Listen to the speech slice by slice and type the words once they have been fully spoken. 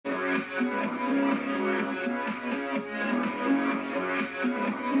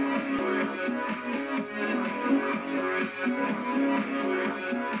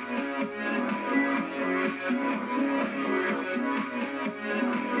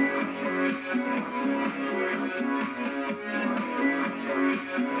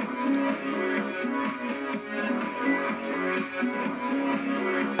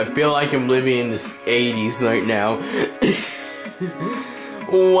I feel like I'm living in the 80s right now.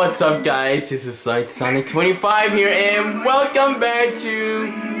 What's up, guys? This is Sonic25 here, and welcome back to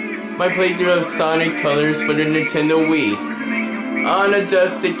my playthrough of Sonic Colors for the Nintendo Wii.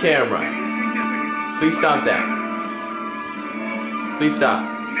 Unadjusted camera. Please stop that. Please stop.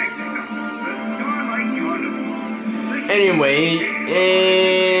 Anyway,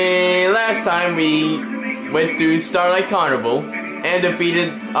 last time we went through Starlight Carnival and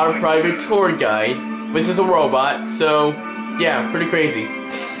defeated our private tour guide, which is a robot, so yeah, pretty crazy.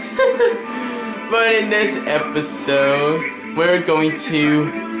 But in this episode, we're going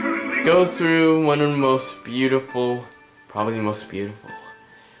to go through one of the most beautiful, probably the most beautiful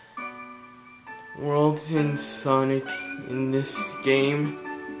worlds in Sonic in this game.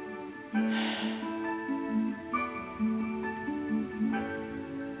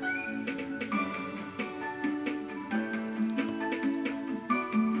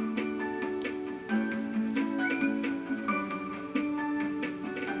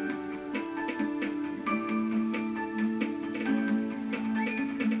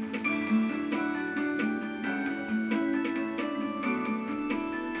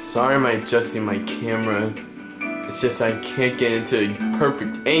 Sorry I'm adjusting my camera. It's just I can't get into a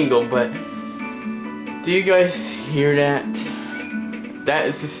perfect angle, but do you guys hear that? That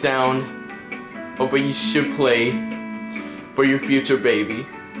is the sound of what you should play for your future baby.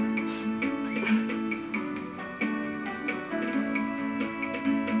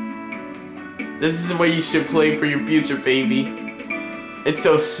 This is what you should play for your future baby. It's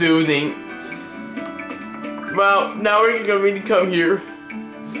so soothing. Well, now we're going to come here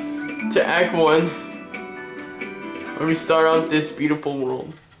to Act 1, where we start out this beautiful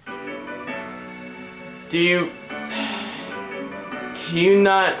world. Can you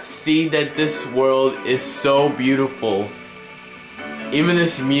not see that this world is so beautiful? Even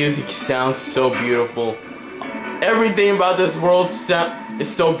this music sounds so beautiful. Everything about this world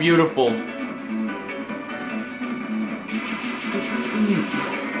is so beautiful.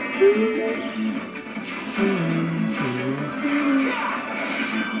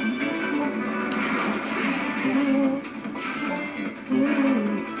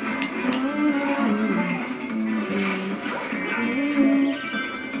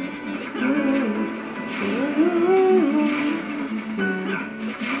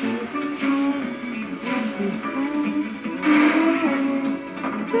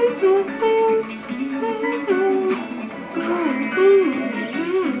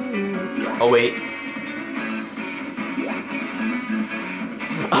 Oh wait.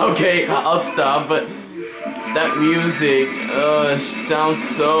 Okay, I'll stop, but that music, sounds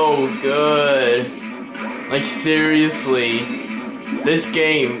so good. Like seriously, this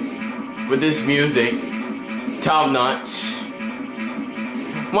game with this music, top notch.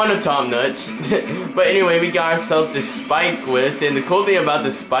 One of top notch. But anyway, we got ourselves the Spike Wisp, and the cool thing about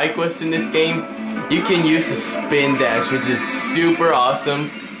the Spike Wisp in this game, you can use the spin dash, which is super awesome.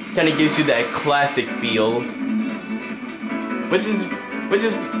 Kind of gives you that classic feel, which is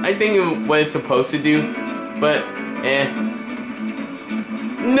I think what it's supposed to do. But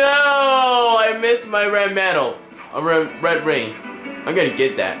no, I missed my red medal, a red ring. I'm gonna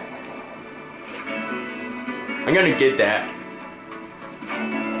get that. I'm gonna get that.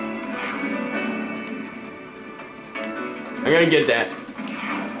 I'm gonna get that.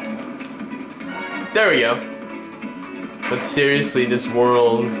 There we go. But seriously, this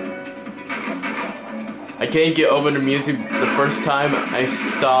world, I can't get over the music. The first time I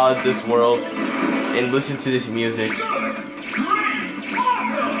saw this world and listened to this music,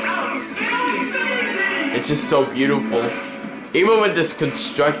 it's just so beautiful. Even with this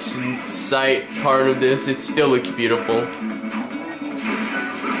construction site part of this, it still looks beautiful.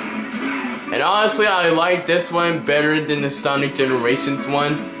 And honestly, I like this one better than the Sonic Generations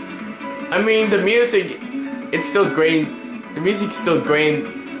one. I mean, the music, it's still great. The music's still great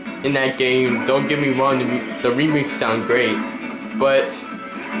in that game. Don't get me wrong, the remix sound great. But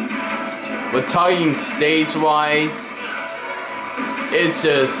with talking stage-wise, it's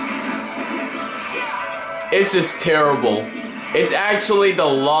just terrible. It's actually the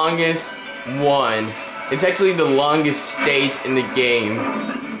longest one. It's actually the longest stage in the game.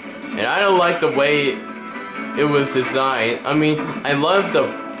 And I don't like the way it was designed. I mean, I love the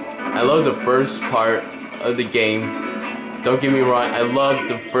first part of the game. Don't get me wrong, I love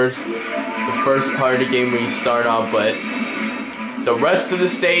the first part of the game when you start off, but the rest of the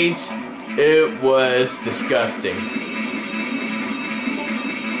stage, it was disgusting.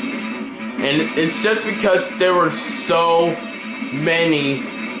 And it's just because there were so many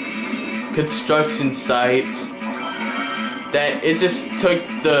construction sites that it just took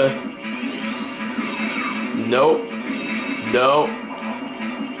the... Nope. No.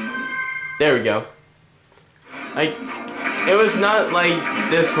 There we go. Like, it was not like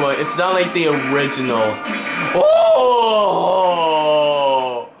this one. It's not like the original. Oh!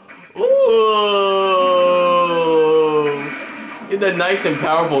 Ooh! Get the nice and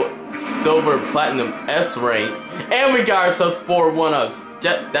powerful silver platinum S rank. And we got ourselves 4 1-ups.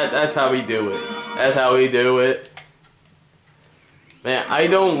 That's how we do it. That's how we do it. Man, I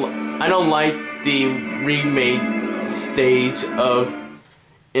don't like the remake stage of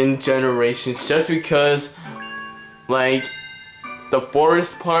In Generations just because, like, the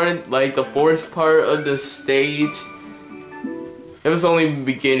forest part of the stage, it was only the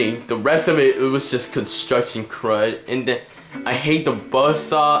beginning. The rest of it was just construction crud. And then I hate the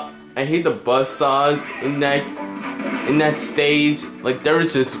buzzsaw. I hate the buzzsaws in that stage. Like, there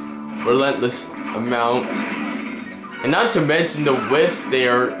was just relentless amount. And not to mention the Wisps,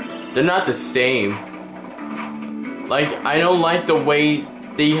 they're not the same. Like, I don't like the way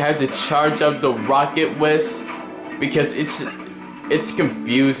they have to charge up the rocket Wisp because it's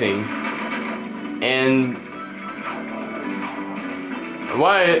confusing. And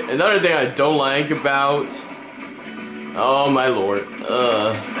another thing I don't like about, oh my lord,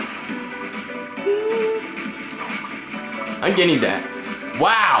 I'm getting that.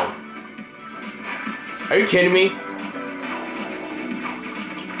 Wow! Are you kidding me?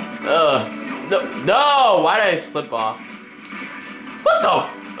 No! Why did I slip off? What the?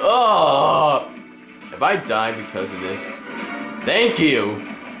 If I die because of this, thank you.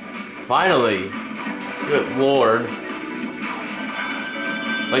 Finally, good lord.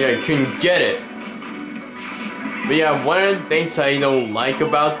 Like I couldn't get it. But yeah, one of the things I don't like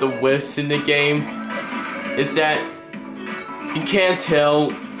about the Wisps in the game is that you can't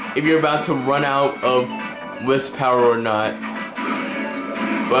tell if you're about to run out of Wisp power or not.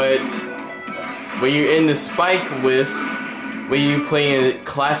 But when you're in the Spike Wisp, when you play in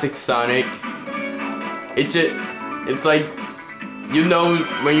classic Sonic, it's like, you know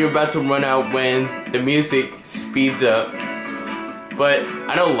when you're about to run out when the music speeds up. But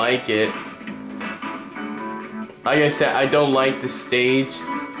I don't like it. Like I said, I don't like the stage-wise.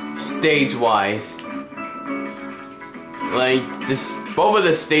 Like, both of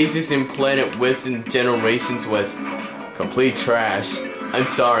the stages in Planet Wisp and Generations was complete trash. I'm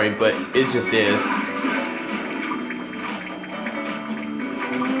sorry, but it just is.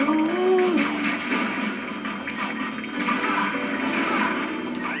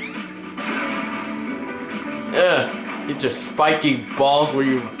 Get your spiky balls where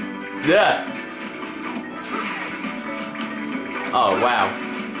you... Ugh. Oh, wow.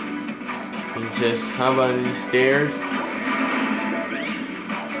 And just, how about these stairs?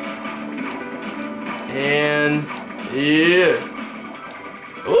 And... yeah.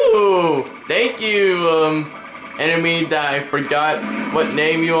 Ooh! Thank you, enemy that I forgot what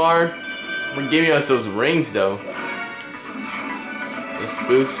name you are, for giving us those rings, though. Let's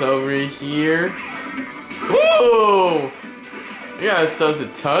boost over here. Ooh! We got ourselves a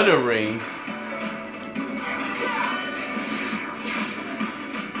ton of rings.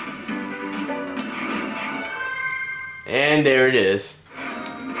 And there it is.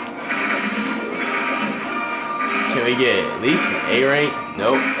 Can we get at least an A rank?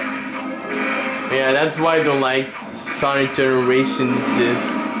 Nope. Yeah, that's why I don't like Sonic Generations'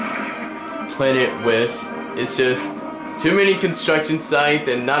 Planet Wisp. It's just too many construction sites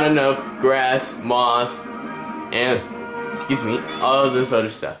and not enough grass, moss, and, excuse me, all of this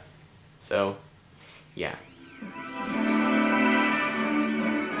other stuff. So, yeah.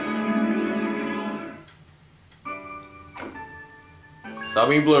 Stop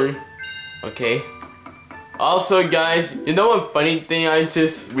being blurry. Okay. Also, guys, you know what funny thing I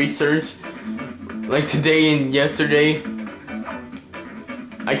just researched? Like today and yesterday?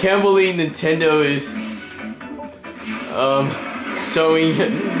 I can't believe Nintendo is showing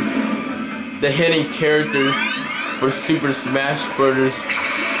the hidden characters for Super Smash Bros.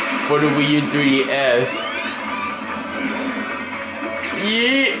 For the Wii U 3DS.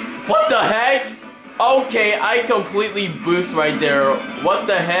 Yeah, what the heck? Okay, I completely boost right there. What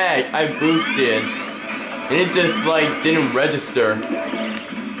the heck? I boosted. And it just like didn't register.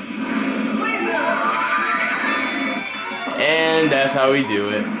 And that's how we do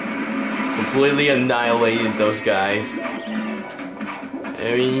it. Completely annihilated those guys.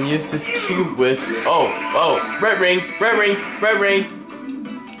 And we use this cube Wisp. Oh, red ring, red ring, red ring.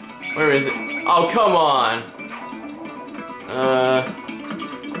 Where is it? Oh, come on.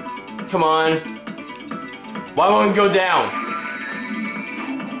 Come on. Why won't it go down?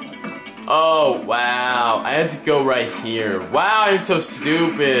 Oh, wow. I had to go right here. Wow, I'm so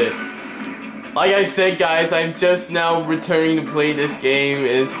stupid. Like I said, guys, I'm just now returning to play this game, and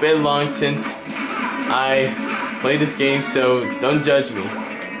it's been long since I played this game, so don't judge me.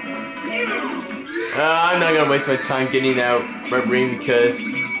 I'm not gonna waste my time getting out Red Ring because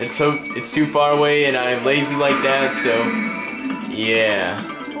it's too far away, and I'm lazy like that, so yeah.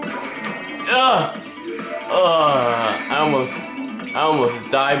 I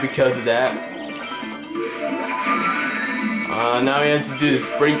almost died because of that. Now we have to do is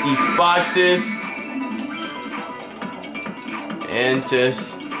break these boxes and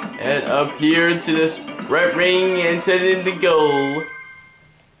just head up here to this red ring and set in the goal.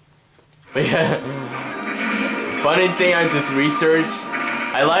 But yeah, funny thing I just researched.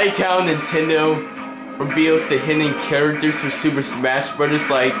 I like how Nintendo reveals the hidden characters for Super Smash Bros.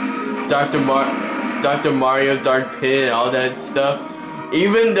 Like Dr. Mario, Dark Pit, and all that stuff.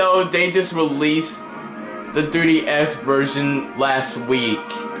 Even though they just released the 3DS version last week.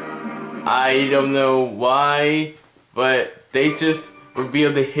 I don't know why, but they just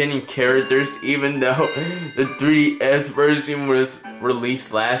revealed the hidden characters even though the 3DS version was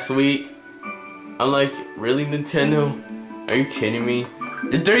released last week. I'm like, really, Nintendo? Are you kidding me?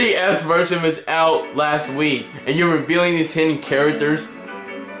 The 3DS version was out last week and you're revealing these hidden characters?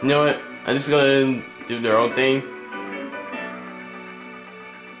 You know what? I'm just gonna do their own thing.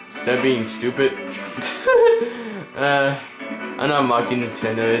 Instead of being stupid. I'm not mocking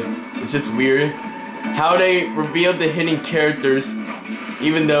Nintendo, it's just weird how they revealed the hidden characters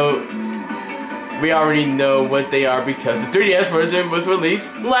even though we already know what they are because the 3DS version was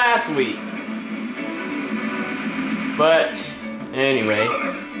released last week. But anyway,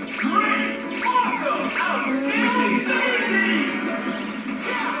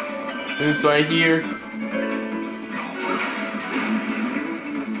 who's right here?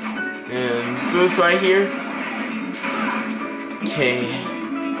 And boost right here. Okay.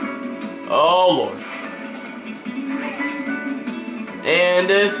 Oh Lord. And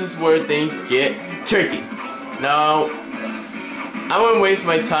this is where things get tricky. Now, I wouldn't waste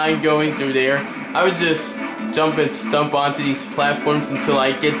my time going through there. I would just jump and stump onto these platforms until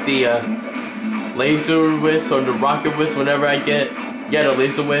I get the laser wisp or the rocket wisp, whatever I get. Yeah, the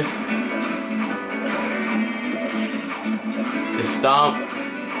laser wisp. Just stomp.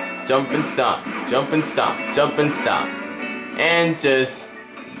 Jump and stomp, jump and stomp, jump and stomp. And just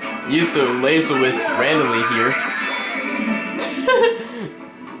use the laser wisp randomly here.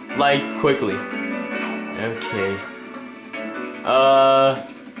 Like, quickly. Okay. I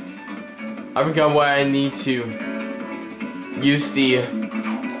forgot why I need to use the...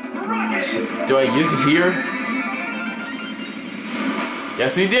 Do I use it here?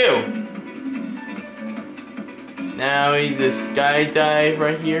 Yes, we do! Now we just skydive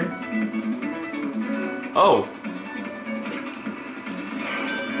right here. Oh,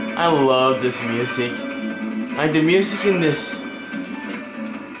 I love this music. Like the music in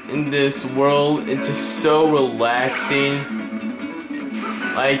this world, it's just so relaxing.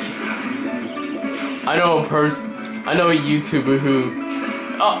 Like I know a YouTuber who.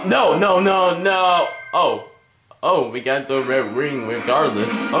 Oh no! Oh, we got the red ring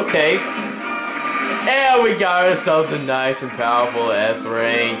regardless. Okay. And we got ourselves a nice and powerful S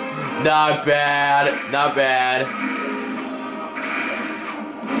ring. Not bad, not bad.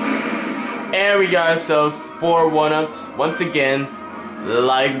 And we got ourselves 4 1-ups once again,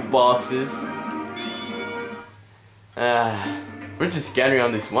 like bosses. We're just gathering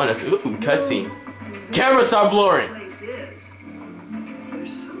on this 1-up. Ooh, cutscene. Camera, stop blurring.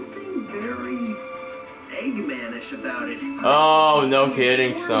 There's something very Eggman-ish about it. Oh, no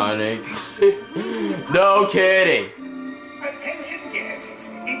kidding, Sonic. No kidding. Attention guests,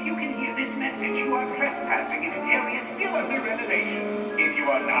 if you can hear this message, you are trespassing in an area still under renovation. If you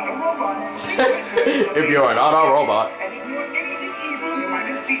are not a robot, please return if you are not a robot. And ignore anything evil you might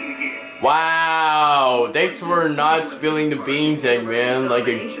have seen here. Wow, thanks for not spilling the beans, Eggman, like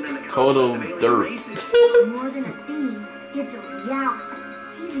a total dirt. It's more than a theme, it's a reality.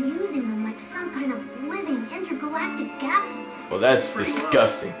 He's using them like some kind of living intergalactic gas. Well, that's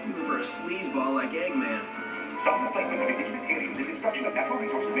disgusting. For a sleazeball like Eggman. Some displacement of indigenous aliens and destruction of natural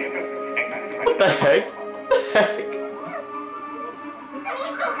resources may occur. Eggman, What the heck? What the heck?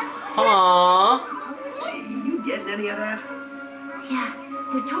 Aww. You getting any of that? Yeah,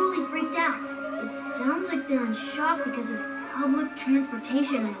 they're totally freaked out. It sounds like they're in shock because of public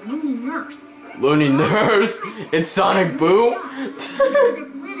transportation and loony nurse. Loony nurse? It's Sonic Boom? Their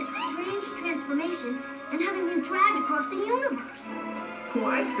planet's strange transformation and having been dragged across the universe. Well,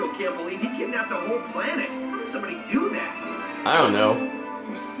 I still can't believe he kidnapped the whole planet. How did somebody do that? I don't know.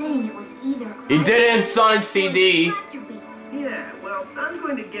 They're saying it was either. He did it in Sonic CD. Yeah, well, I'm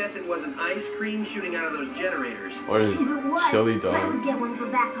going to guess it was an ice cream shooting out of those generators. Or If it was, chili I would dogs. get one for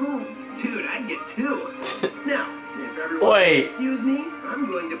back home. Dude, I'd get two. Now, if everyone Wait. will excuse me, I'm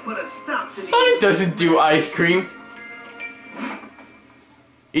going to put a stop to the... Sonic doesn't do ice cream.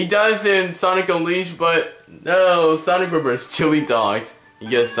 He does in Sonic Unleashed, but no, Sonic prefers chili dogs.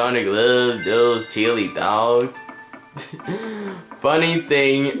 Because Sonic loves those chili dogs. Funny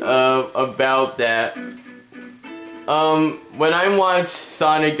thing about that. When I watched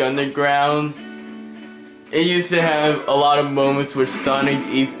Sonic Underground, it used to have a lot of moments where Sonic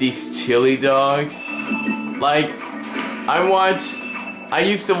eats these chili dogs. Like, I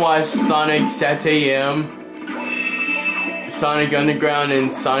used to watch Sonic Satayam, Sonic Underground,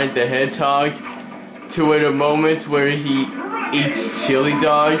 and Sonic the Hedgehog to where the moments where he eats chili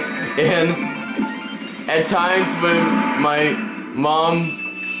dogs, and at times when my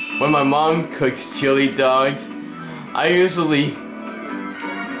mom cooks chili dogs, I usually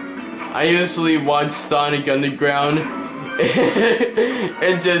watch Sonic Underground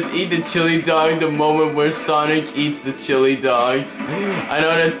and just eat the chili dog the moment where Sonic eats the chili dogs. I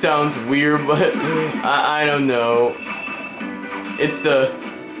know that sounds weird, but I don't know. It's the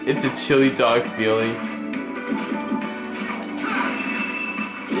chili dog feeling.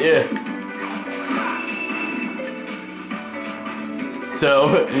 Yeah.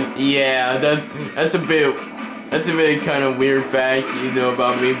 So yeah, that's a bit kind of weird fact you know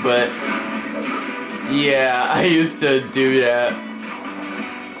about me, but yeah, I used to do that.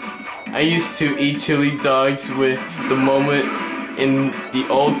 I used to eat chili dogs with the moment in the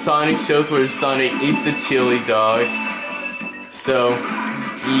old Sonic shows where Sonic eats the chili dogs. So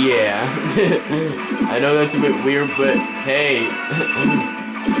yeah, I know that's a bit weird, but hey,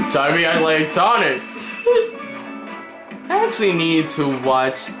 try me, I like Sonic. I actually need to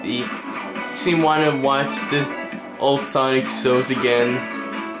watch want to watch the old Sonic shows again.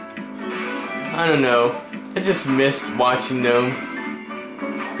 I don't know. I just missed watching them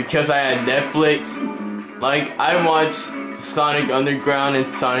because I had Netflix. Like, I watched Sonic Underground and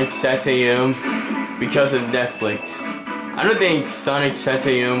Sonic Satayam because of Netflix. I don't think Sonic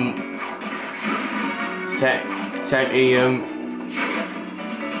Satayam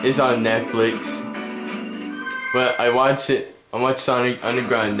is on Netflix. But I watch Sonic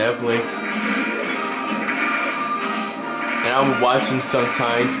Underground on Netflix. And I would watch them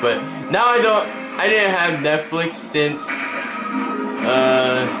sometimes, but now I didn't have Netflix since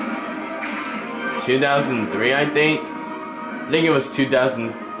 2003, I think. I think it was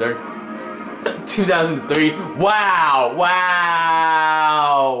 2003. Wow!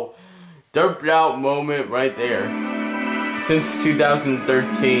 Derped out moment right there. Since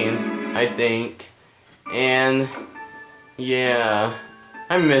 2013, I think. And yeah,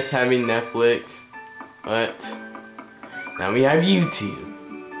 I miss having Netflix, but now we have YouTube.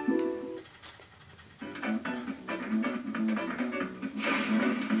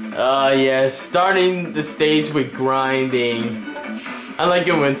 Yes, starting the stage with grinding. I like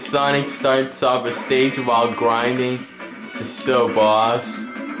it when Sonic starts off a stage while grinding. It's just so boss.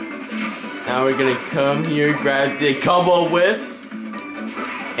 Now we're gonna come here, grab the combo Wisp,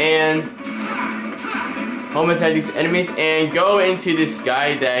 and home attack these enemies, and go into the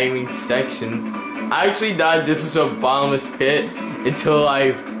skydiving section. I actually thought this was a bottomless pit until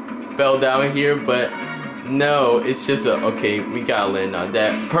I fell down here, but no, it's just a, okay, we gotta land on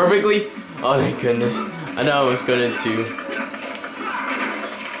that perfectly. Oh thank goodness, I know I was going to.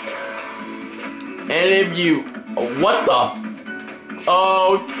 And if you, what the,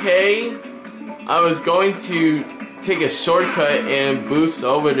 okay, I was going to take a shortcut and boost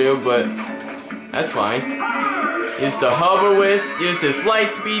over there, but that's fine. Use the hover Wisp, use this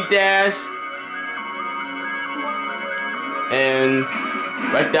light speed dash, and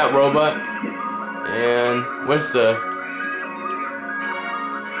wreck that robot. And where's the...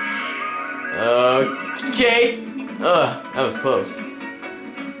 Okay. That was close.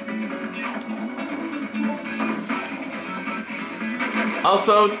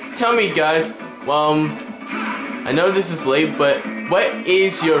 Also, tell me guys, I know this is late, but what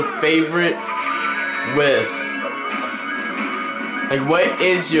is your favorite Wisp? Like, what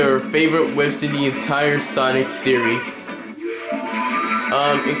is your favorite Wisp in the entire Sonic series?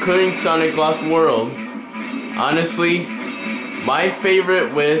 Including Sonic Lost World. Honestly, my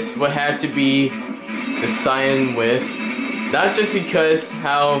favorite Wisp would have to be the Cyan Wisp. Not just because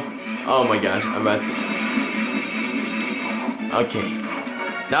how... Oh my gosh, I'm about to... Okay.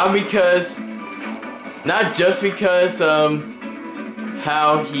 Not just because,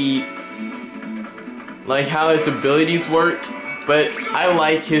 how he... Like, how his abilities work. but I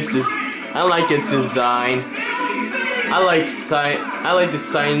like its design. I like the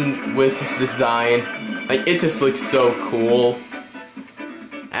Cyan Wisp's design. Like, it just looks so cool.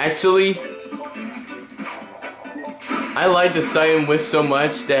 Actually, I like the Cyan Wisp so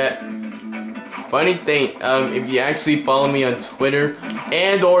much that, funny thing, if you actually follow me on Twitter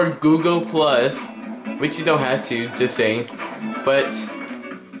and or Google Plus, which you don't have to, just saying, but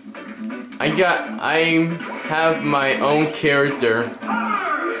I have my own character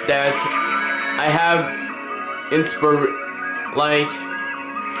that I have like,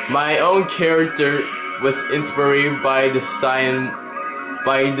 my own character was inspired by the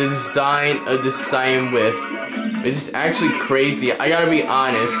design of the Cyan Wisp. Which is actually crazy. I gotta be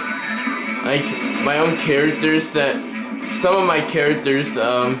honest. Like, my own characters, some of my characters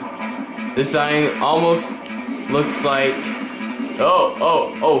design almost looks like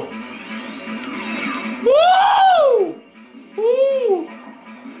oh. Woo! Woo!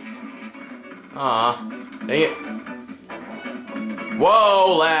 Aw, dang it.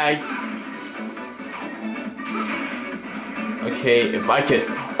 Whoa, lag. Okay, if I could,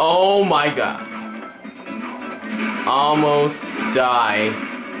 oh my god. Almost die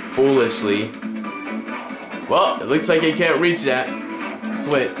foolishly. Well, it looks like I can't reach that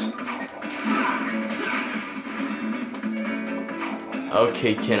switch.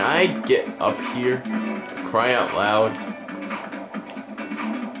 Okay, can I get up here? Cry out loud.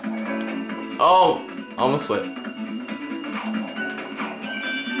 Oh, almost slipped.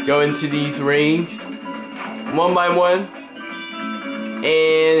 Go into these rings one by one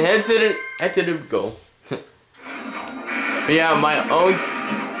and head to the goal. But yeah,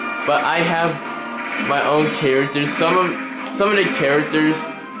 but I have my own characters. Some of the characters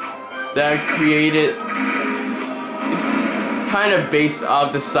that I created, it's kind of based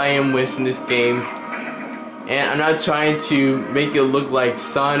off the Cyan Wisp in this game. And I'm not trying to make it look like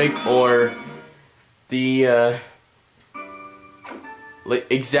Sonic or the, like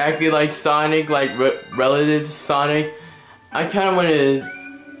exactly like Sonic, like relative to Sonic. I kind of want to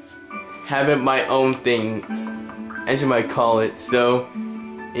have it my own thing, as you might call it. So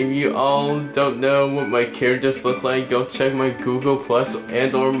if you all don't know what my characters look like, go check my Google Plus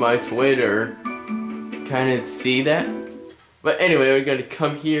and or my Twitter. Kind of see that. But anyway, we're gonna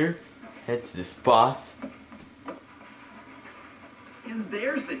come here, head to this boss. And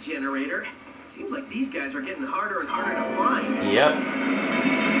there's the generator. Seems like these guys are getting harder and harder to find. Yep.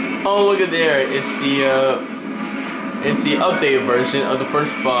 Oh, look at there. It's the updated version of the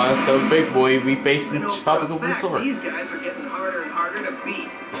first boss, so Big Boy we faced in Tropical Resort. These guys are getting harder and harder to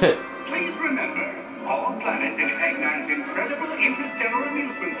beat. Please remember, all planets in Eggman's incredible interstellar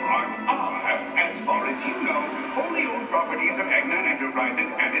amusement park are, as far as you know, wholly owned properties of Eggman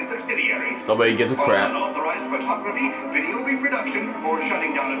Enterprises and its subsidiaries. Nobody gives a crap. Unauthorized photography, video reproduction, or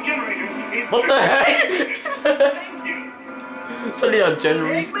shutting down of generators is What the heck? Thank you. Shutting down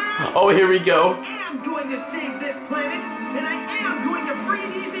generators. Oh, here we go. I am going to save this planet, and I am going to free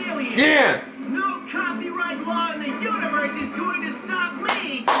these aliens. Yeah. No copyright law in the universe is going to stop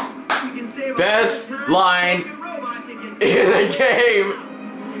me. We can save Best a lot of time line making robots and get in the game.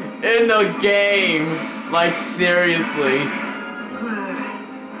 In the game. Like, seriously.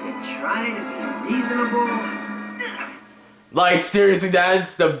 They try to be reasonable. Like, seriously,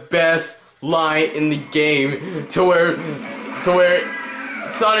 that's the best line in the game. To where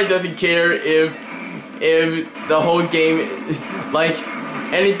Sonic doesn't care if the whole game, like,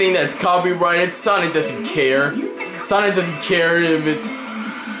 anything that's copyrighted, Sonic doesn't care. Sonic doesn't care if it's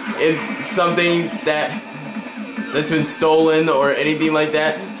something that's been stolen or anything like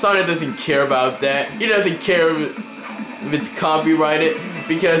that. Sonic doesn't care about that. He doesn't care if it's copyrighted,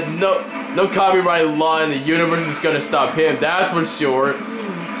 because no copyright law in the universe is gonna stop him, that's for sure.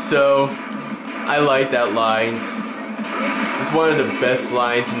 So I like that line. It's one of the best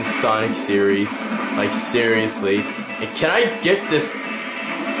lines in the Sonic series. Like, seriously. And can I get this?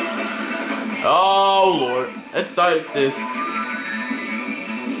 Oh Lord. Let's start this.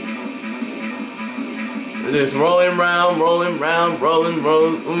 Just rolling round, rolling, rolling.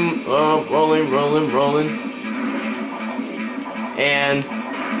 And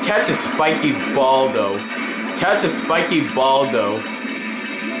catch a spiky ball though. Catch a spiky ball though.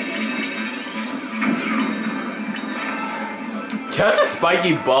 Catch a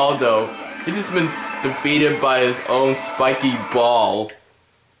spiky ball though. He's just been defeated by his own spiky ball.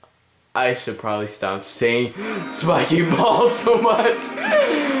 I should probably stop saying spiky ball so much.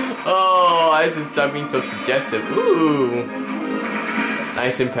 Oh, I should stop being so suggestive. Ooh.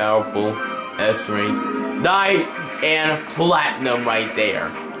 Nice and powerful. S rank. Nice and platinum right there.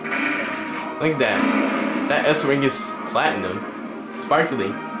 Look at that. That S rank is platinum.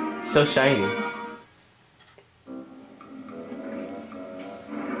 Sparkly. So shiny.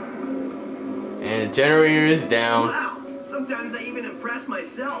 And the generator is down. Wow, sometimes I even impress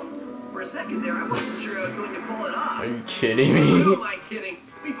myself. For a second there, I wasn't sure I was going to pull it off. Are you kidding Who me? am I kidding?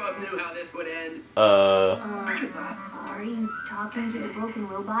 We both knew how this would end. Are you talking to the broken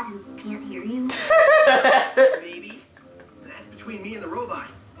robot who can't hear you? Maybe. That's between me and the robot.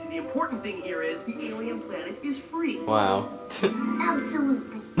 See, the important thing here is the alien planet is free. Wow.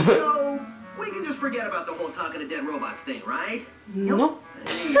 Absolutely. So, we can just forget about the whole talking to dead robots thing, right? Nope. I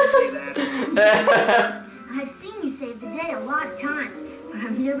didn't say that. I've seen you save the day a lot of times, but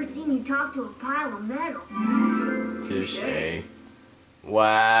I've never seen you talk to a pile of metal. Touche.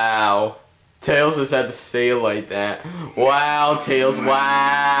 Wow. Tails just had to say it like that. Wow, Tails,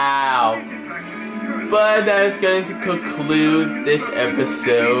 wow. But that is going to conclude this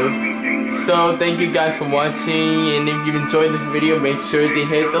episode. So thank you guys for watching, and if you enjoyed this video, make sure to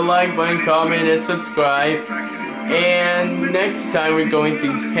hit the like button, comment, and subscribe. And next time we're going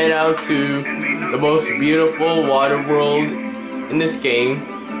to head out to the most beautiful water world in this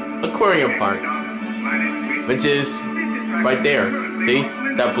game, Aquarium Park, which is right there. See?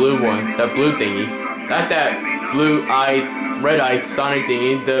 That blue one, that blue thingy. Not that blue-eyed, red-eyed Sonic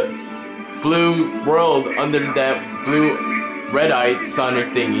thingy, the blue world under that blue, red-eyed Sonic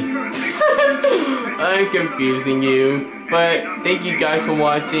thingy. I'm confusing you. But thank you guys for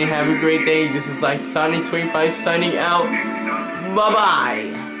watching. Have a great day. This is like Sonic 25 signing out.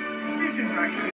 Bye-bye.